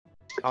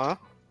Huh?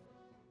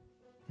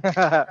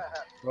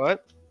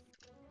 What?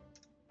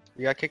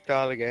 You got kicked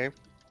out of the game?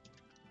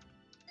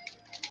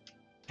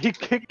 He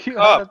kicked you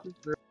out of the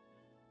room.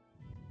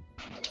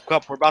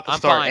 Cup, we're about to I'm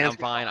start. fine, I'm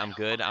fine, I'm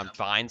good, I'm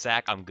fine,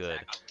 Zach, I'm good.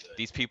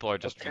 These people are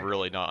just Okay.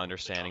 really not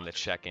understanding the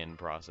check-in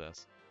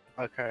process.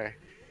 Okay.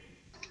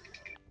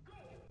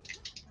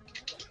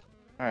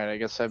 Alright, I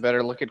guess I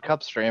better look at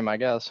Cup stream, I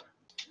guess.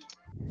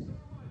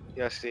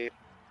 Yes, Steve.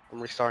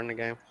 I'm restarting the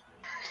game.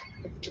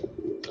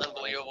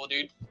 Unbelievable,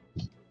 dude.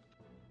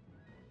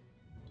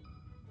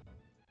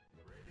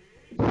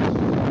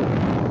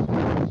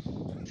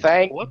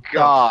 Thank What the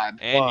God.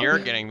 And Fuck. you're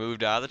getting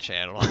moved out of the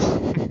channel.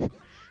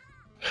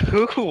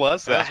 Who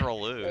was that? That's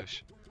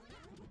Relouche.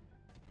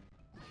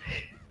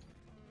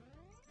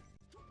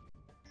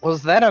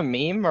 Was that a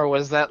meme or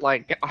was that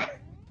like...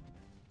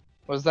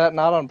 Was that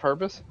not on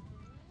purpose?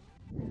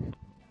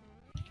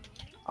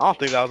 I don't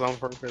think that was on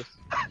purpose.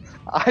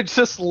 I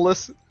just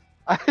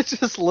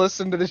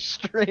listened to the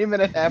stream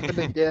and it happened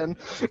again.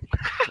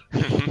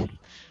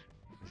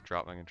 Just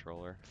drop my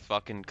controller.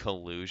 Fucking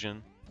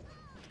collusion.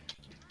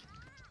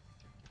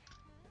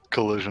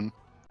 Collision.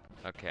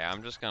 Okay,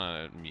 I'm just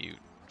gonna mute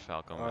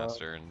Falco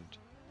Master and...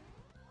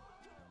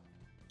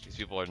 These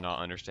people are not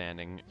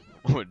understanding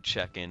what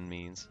check-in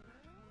means.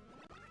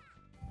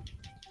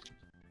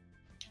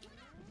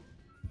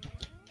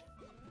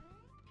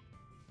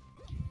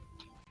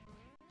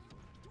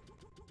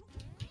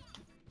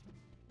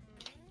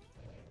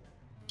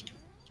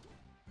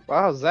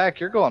 Wow, Zach,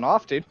 you're going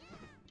off, dude.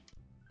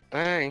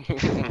 Dang.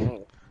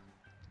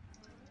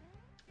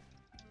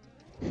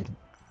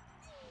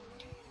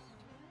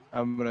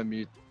 I'm gonna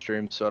mute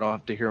stream so I don't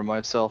have to hear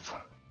myself.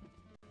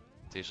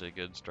 It's usually a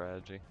good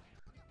strategy.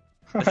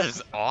 This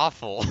is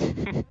awful.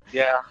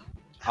 Yeah.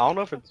 I don't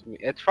know if it's me.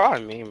 It's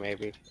probably me,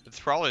 maybe. It's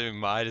probably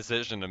my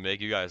decision to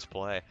make you guys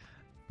play.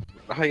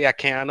 Oh yeah,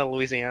 Canada,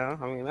 Louisiana.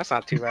 I mean, that's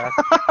not too bad.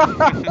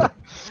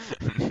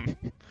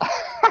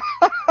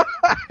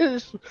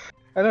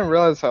 I didn't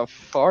realize how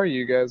far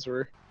you guys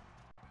were.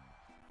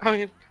 I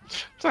mean,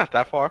 it's not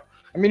that far.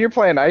 I mean, you're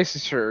playing icy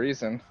for a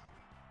reason.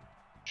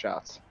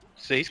 Shots.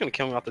 See, he's gonna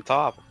kill me off the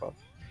top.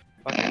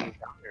 Fucking down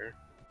here.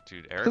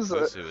 Dude,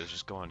 Arrekusu is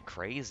just going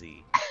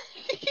crazy.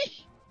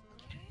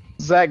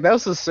 Zach, that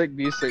was a sick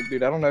D-stick,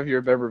 dude. I don't know if you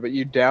remember, but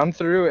you down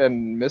through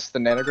and missed the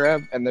nano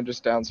grab and then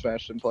just down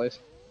smashed in place.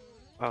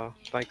 Oh,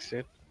 thanks,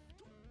 dude.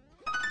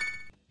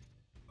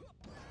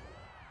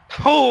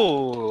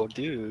 Oh,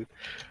 dude.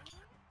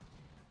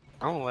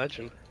 I'm a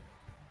legend.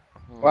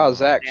 Wow,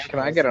 Zach, can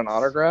I get an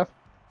autograph?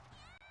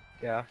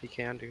 Yeah, he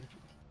can, dude.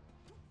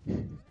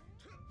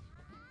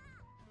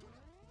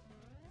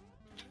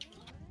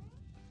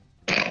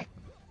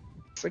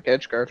 Sick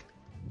edge guard.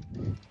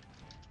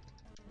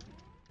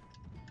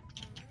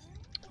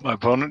 My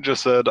opponent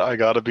just said, I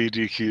gotta be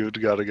DQ'd,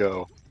 gotta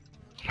go.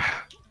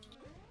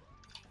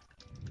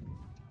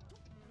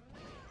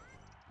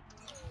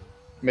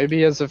 Maybe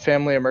he has a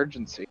family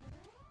emergency.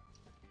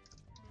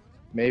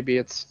 Maybe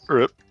it's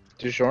Rip.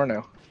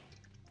 DiGiorno.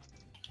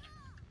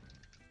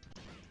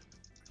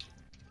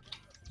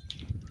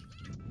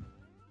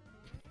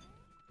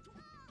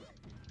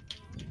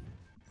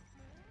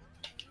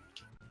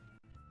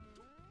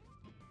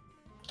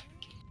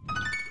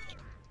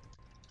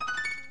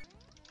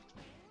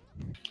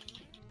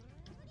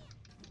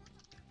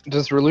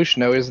 Does Relouche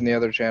know he's in the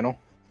other channel?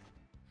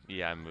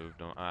 Yeah, I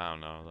moved him. I don't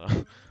know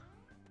though.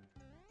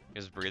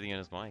 He's breathing in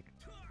his mic.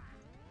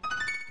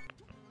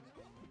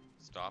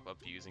 Stop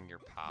abusing your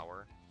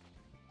power.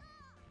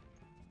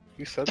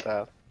 You said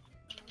that.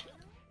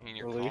 I mean,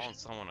 you're Relouche. calling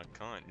someone a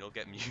cunt, you'll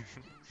get muted.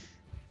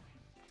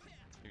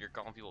 If you're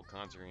calling people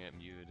cunts, you're gonna get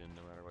muted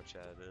no matter what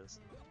chat it is.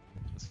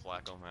 This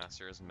Flacco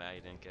Master is mad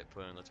he didn't get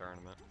put in the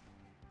tournament.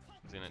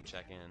 He didn't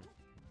check in.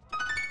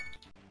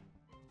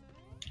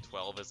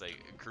 12 is a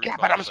crew. Yeah,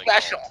 but I'm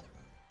special.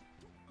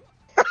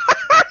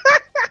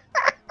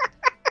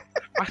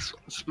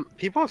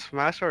 People on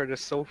Smash are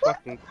just so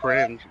fucking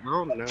cringe. I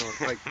don't know.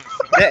 It's like,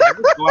 they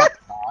ever go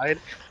outside?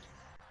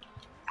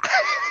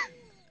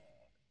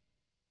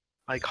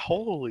 Like,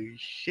 holy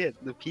shit,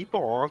 the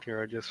people on here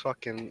are just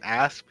fucking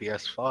aspy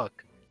as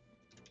fuck.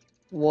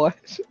 What?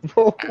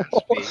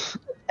 Aspy.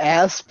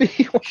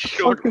 Aspy? What the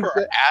Short fuck is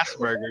for that?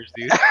 Asperger's,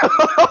 dude.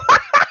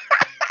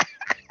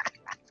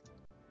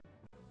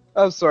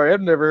 I'm sorry,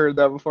 I've never heard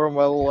that before in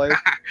my whole life.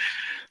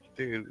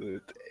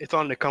 Dude, it's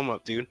on the come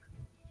up, dude.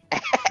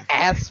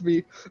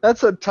 Aspy.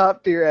 That's a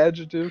top tier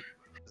adjective.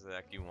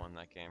 Zach, you won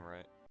that game,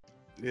 right?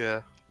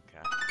 Yeah.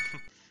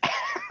 Okay.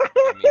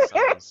 Give me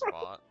someone's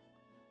spot.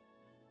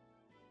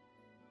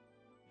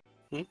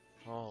 Hmm?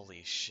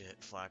 Holy shit,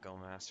 Flacco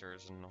Master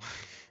is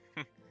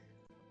annoying.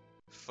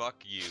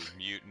 Fuck you,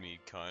 mute me,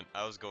 cunt.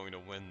 I was going to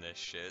win this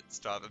shit.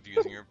 Stop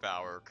abusing your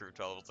power. Crew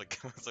 12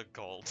 it's a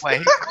cult.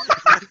 Wait.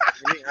 Let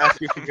me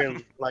ask you if you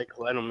can, like,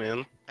 let him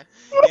in.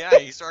 Yeah,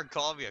 he started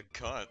calling me a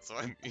cunt, so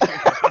I mean...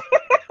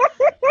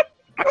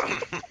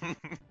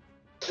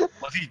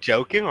 Was he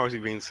joking or was he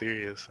being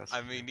serious?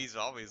 I mean, he's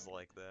always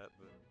like that,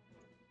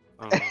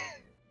 but...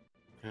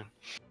 Yeah.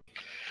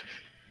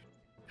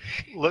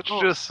 Let's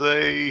just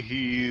say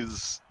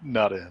he's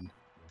not in.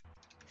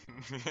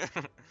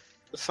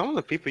 Some of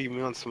the people you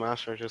meet on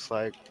Smash are just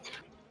like,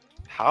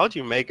 how'd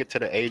you make it to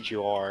the age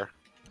you are?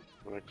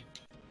 Like,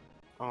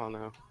 I don't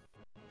know.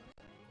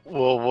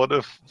 Well, what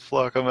if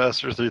Flacco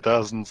Master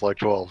 3000's like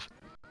 12?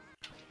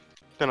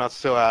 Then I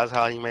still ask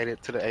how he made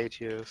it to the age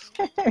he is.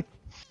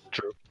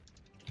 True.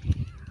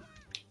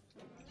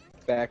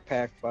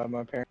 Backpacked by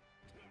my parents.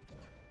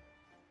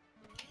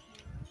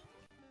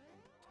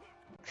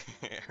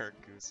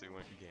 Arrekusu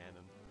went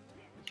Ganon.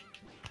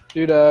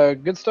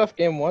 Dude, good stuff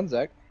game 1,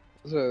 Zach.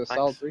 This is a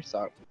solid Thanks.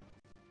 restock.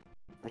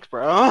 Thanks,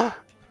 bro. I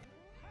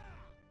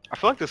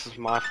feel like this is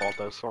my fault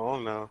though, so I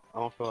don't know. I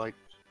don't feel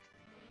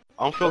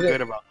Okay.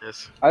 good about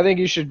this. I think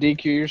you should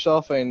DQ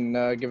yourself and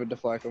give it to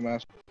Flacco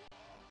Master.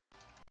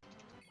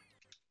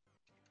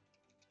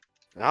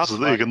 Now So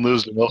that you can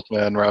lose to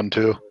Milkman round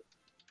 2.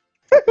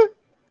 I feel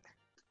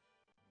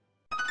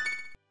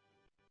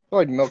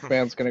like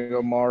Milkman's gonna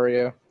go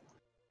Mario.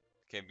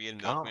 Okay, me and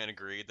Milkman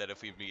agreed that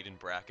if we meet in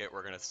bracket,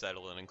 we're gonna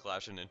settle in and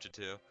Clash of Ninja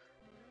 2.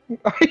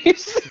 Are you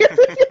serious?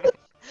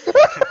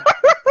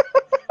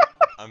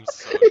 I'm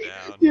so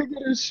down. You're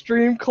gonna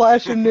stream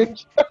Clash of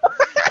Ninja?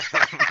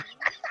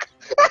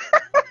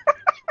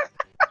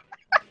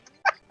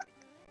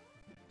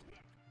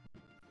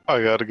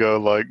 I gotta go,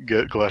 like,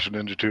 get Clash of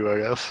Ninja 2, I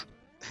guess.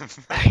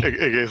 In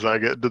case I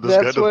get to this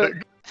That's kind of what.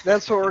 thing.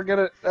 That's what we're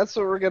gonna. That's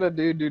what we're gonna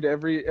do, dude.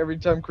 Every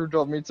time Crew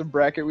 12 meets a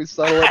bracket, we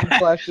settle it in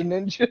Clash of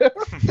Ninja.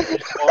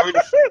 Or we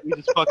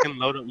just fucking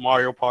load up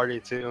Mario Party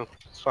too.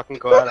 Just fucking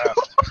go at it.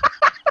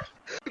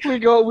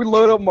 we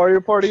load up Mario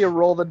Party and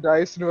roll the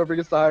dice, and whoever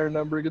gets the higher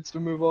number gets to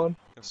move on.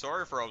 I'm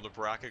sorry for all the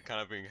bracket kind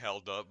of being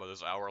held up by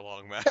this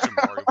hour-long match in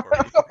Mario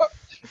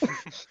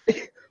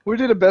Party. We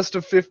did a best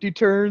of 50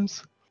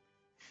 turns.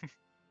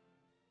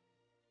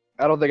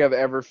 I don't think I've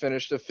ever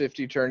finished a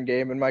 50-turn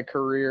game in my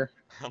career.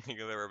 I don't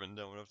think I've ever been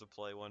dumb enough to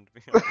play one, to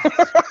be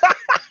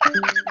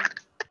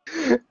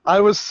honest. I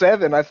was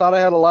 7. I thought I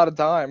had a lot of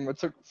time. It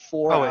took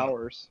 4 Oh, wait.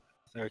 hours.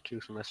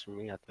 Arrekusu messed with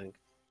me, I think.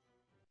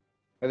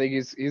 I think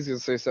he's gonna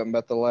say something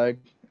about the lag,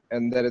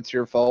 and that it's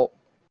your fault.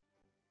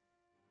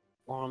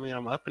 Well, I mean,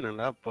 I'm upping it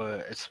up,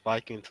 but it's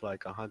spiking to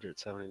like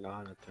 179,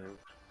 I think.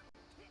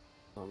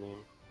 I mean,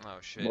 Oh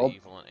shit, Well-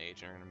 Evil and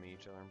Agent are gonna meet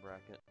each other in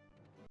bracket.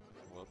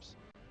 Whoops.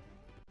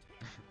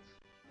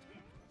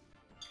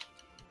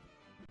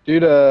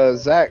 Dude,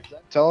 Zach,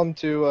 tell him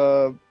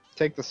to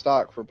take the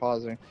stock for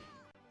pausing.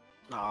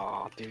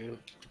 aw, dude.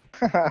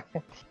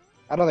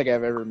 I don't think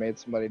I've ever made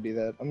somebody do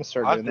that. I'm gonna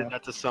start I doing did that.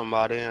 that to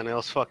somebody, and it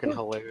was fucking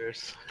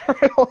hilarious.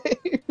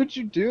 Really? Who'd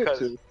you do it Because-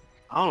 to?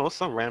 I don't know,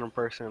 some random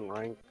person,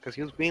 right? Because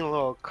he was being a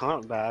little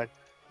cunt bag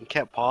and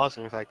kept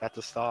pausing. It's like, that's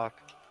a stock.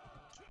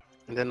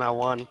 And then I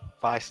won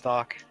by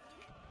stock.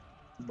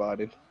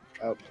 Bodied.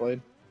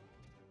 Outplayed.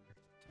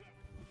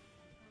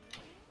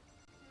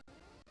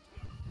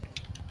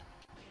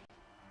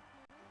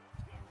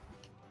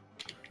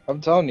 I'm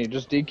telling you,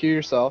 just DQ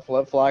yourself,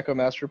 let Flacco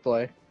Master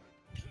play.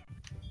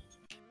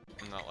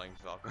 I'm not letting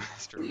Falcon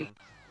Master win.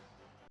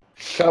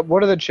 Cup,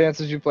 what are the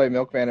chances you play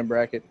Milkman in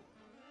bracket?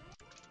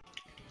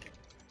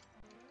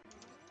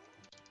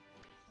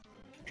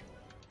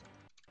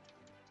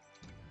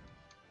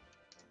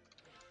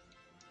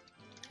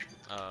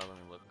 Let me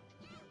look.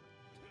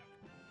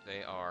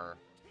 They are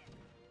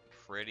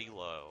pretty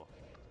low,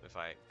 because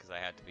I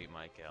had to beat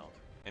Mike L.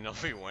 And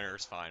it'll be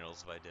winners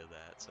finals if I did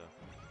that, so.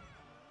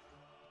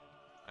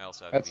 I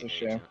also have That's to a beat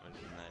shame. Agent, which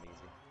isn't that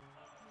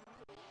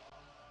easy.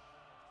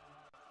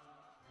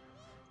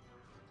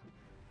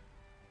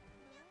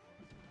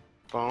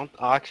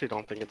 I actually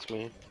don't think it's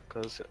me,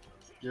 because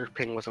your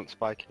ping wasn't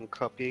spiking,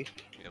 Cuppy.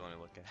 Yeah, let me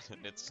look at it.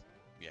 It's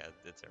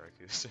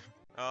Arrekusu.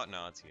 Oh,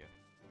 no, it's you.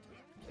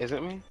 Is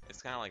it me?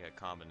 It's kind of like a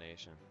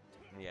combination.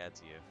 Yeah,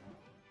 it's you.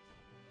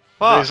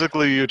 Fuck!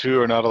 Basically, you two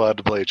are not allowed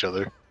to play each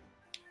other.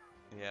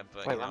 Yeah,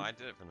 but, Wait, you know, let me- I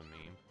did it for the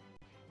meme.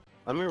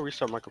 Let me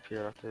restart my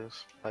computer after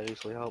this. That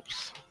usually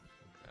helps.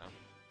 Okay.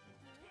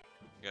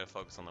 You gotta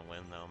focus on the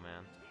win, though,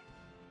 man.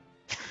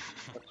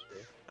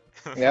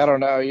 Yeah, I don't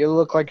know. You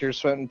look like you're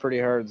sweating pretty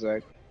hard,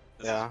 Zach.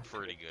 This Yeah. is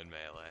pretty good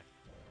melee.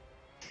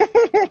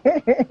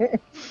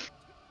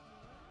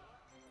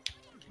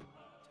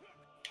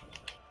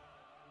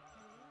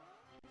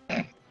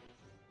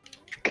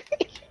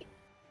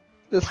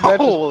 This match is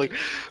Holy,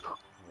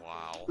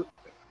 Wow.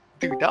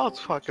 dude, that was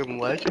fucking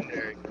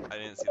legendary. I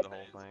didn't see the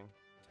whole thing.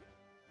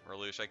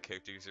 Relush, I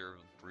kicked you because you were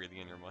breathing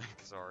in your mic,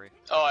 sorry.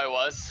 Oh, I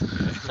was.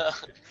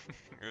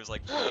 It was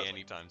like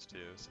Danny times 2,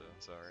 so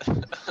sorry.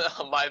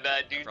 My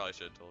bad, dude. Probably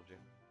should have told you.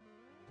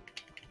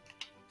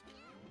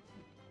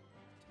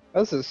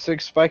 That's a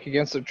 6 spike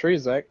against the tree,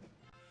 Zach.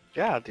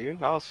 Yeah, dude,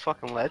 that was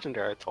fucking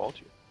legendary. I told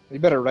you. You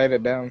better write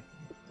it down.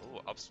 Ooh,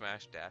 up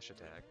smash dash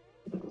attack.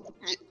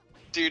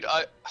 Dude,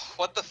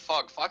 what the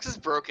fuck? Fox is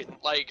broken.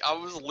 Like, I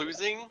was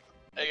losing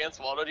against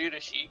Waldo Dude to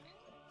Sheik.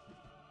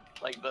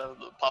 Like, the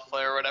puff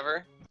player or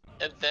whatever.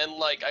 And then,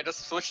 like, I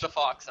just switched to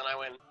Fox and I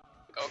win.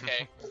 Like,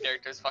 okay, this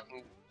character's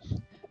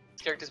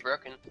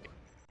broken.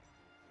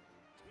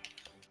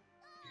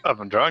 I've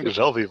been trying to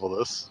tell people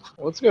this.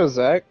 Let's go,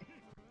 Zach.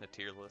 The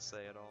tier list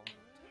say it all.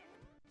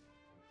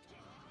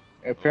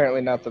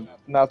 Apparently not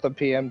the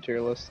PM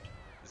tier list.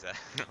 Zach,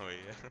 oh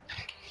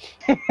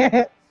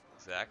yeah.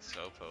 Zach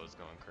Sopo is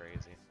going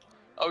crazy.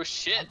 Oh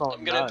shit! Oh,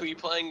 I'm gonna nuts. be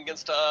playing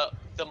against the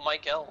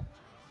Mike L.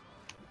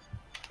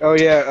 Oh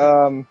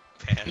yeah,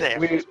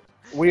 Man.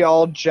 we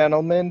all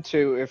gentlemen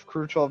to if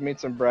Crew 12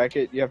 meets in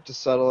bracket, you have to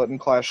settle it in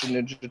Clash of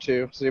Ninja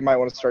 2. So you might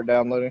want to start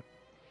downloading.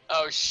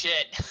 Oh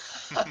shit!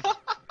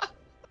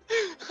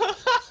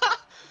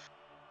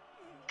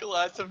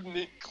 Clash of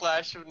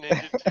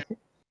Ninja 2.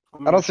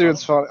 I don't see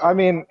what's fun. I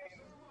mean,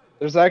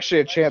 there's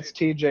actually a chance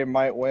TJ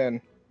might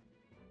win.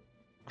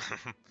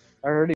 I heard he